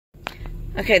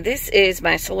Okay, this is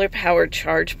my solar powered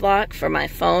charge block for my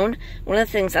phone. One of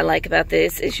the things I like about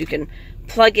this is you can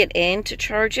plug it in to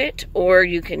charge it, or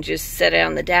you can just set it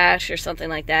on the dash or something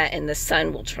like that and the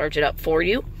sun will charge it up for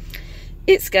you.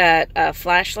 It's got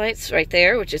flashlights right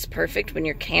there, which is perfect when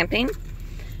you're camping.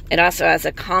 It also has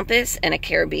a compass and a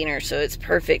carabiner, so it's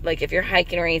perfect. Like if you're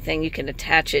hiking or anything, you can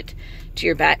attach it to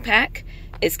your backpack.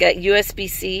 It's got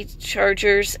USB-C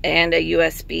chargers and a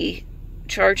USB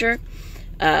charger,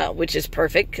 which is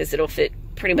perfect because it'll fit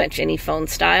pretty much any phone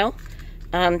style.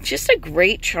 Just a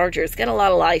great charger. It's got a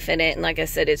lot of life in it, and like I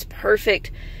said, it's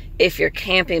perfect if you're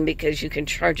camping because you can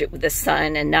charge it with the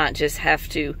sun and not just have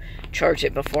to charge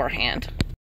it beforehand.